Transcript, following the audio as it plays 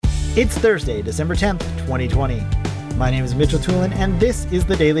It's Thursday, December 10th, 2020. My name is Mitchell Toolin, and this is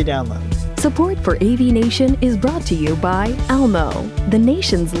the Daily Download. Support for AV Nation is brought to you by Almo, the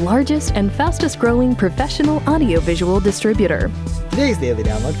nation's largest and fastest growing professional audiovisual distributor. Today's Daily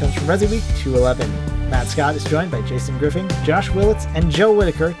Download comes from Resi Week 211. Matt Scott is joined by Jason Griffin, Josh Willits, and Joe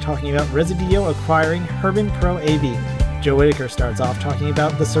Whitaker talking about Resideo acquiring Herman Pro AV. Joe Whitaker starts off talking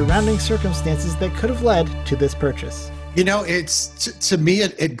about the surrounding circumstances that could have led to this purchase. You know, to me,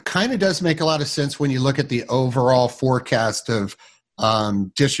 it kind of does make a lot of sense when you look at the overall forecast of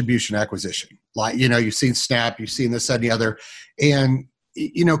distribution acquisition. Like, you know, you've seen Snap, you've seen this, that, and the other. And,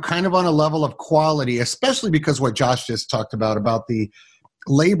 you know, kind of on a level of quality, especially because what Josh just talked about the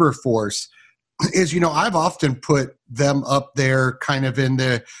labor force is, you know, I've often put them up there kind of in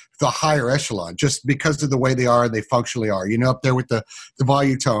the higher echelon just because of the way they are and they functionally are, you know, up there with the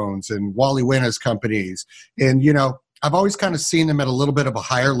Volutones and Wally Winna's companies. And, you know, I've always kind of seen them at a little bit of a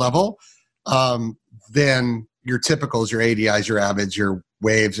higher level than your typicals, your ADIs, your Avids, your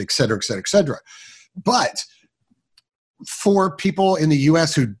Waves, et cetera, et cetera, et cetera. But for people in the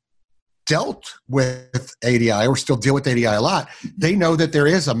U.S. who dealt with ADI or still deal with ADI a lot, they know that there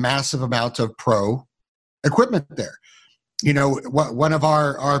is a massive amount of pro equipment there. You know, one of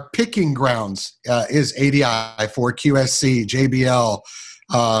our picking grounds is ADI for QSC, JBL,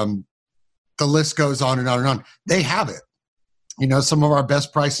 the list goes on and on and on. They have it. You know, some of our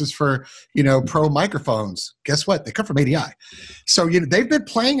best prices for, you know, pro microphones, guess what? They come from ADI. So, you know, they've been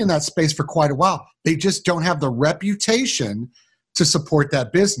playing in that space for quite a while. They just don't have the reputation to support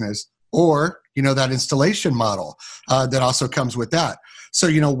that business or, you know, that installation model that also comes with that. So,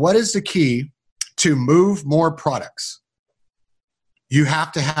 you know, what is the key to move more products? You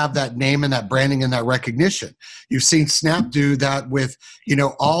have to have that name and that branding and that recognition. You've seen Snap do that with, you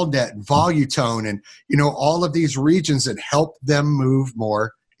know, AllNet, Volutone, and, you know, all of these regions that help them move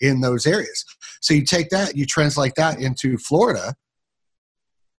more in those areas. So you take that, you translate that into Florida.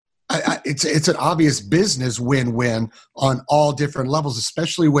 It's an obvious business win-win on all different levels,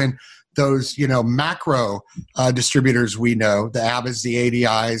 especially when those, you know, macro distributors we know, the Avids, the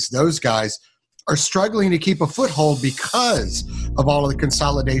ADIs, those guys are struggling to keep a foothold because of all of the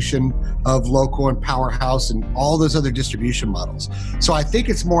consolidation of local and powerhouse and all those other distribution models. So I think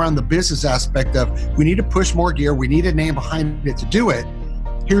it's more on the business aspect of we need to push more gear. We need a name behind it to do it.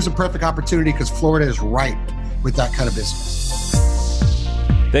 Here's a perfect opportunity because Florida is ripe with that kind of business.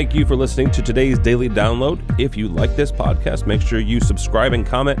 Thank you for listening to today's Daily Download. If you like this podcast, make sure you subscribe and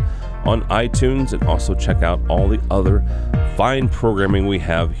comment on iTunes and also check out all the other fine programming we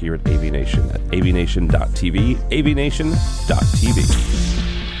have here at AV Nation at avnation.tv, avnation.tv.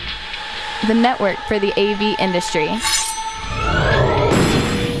 The network for the AV industry.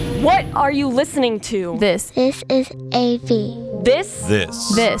 What are you listening to? This is AV. This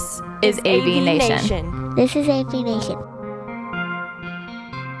is AV Nation. This is AV Nation.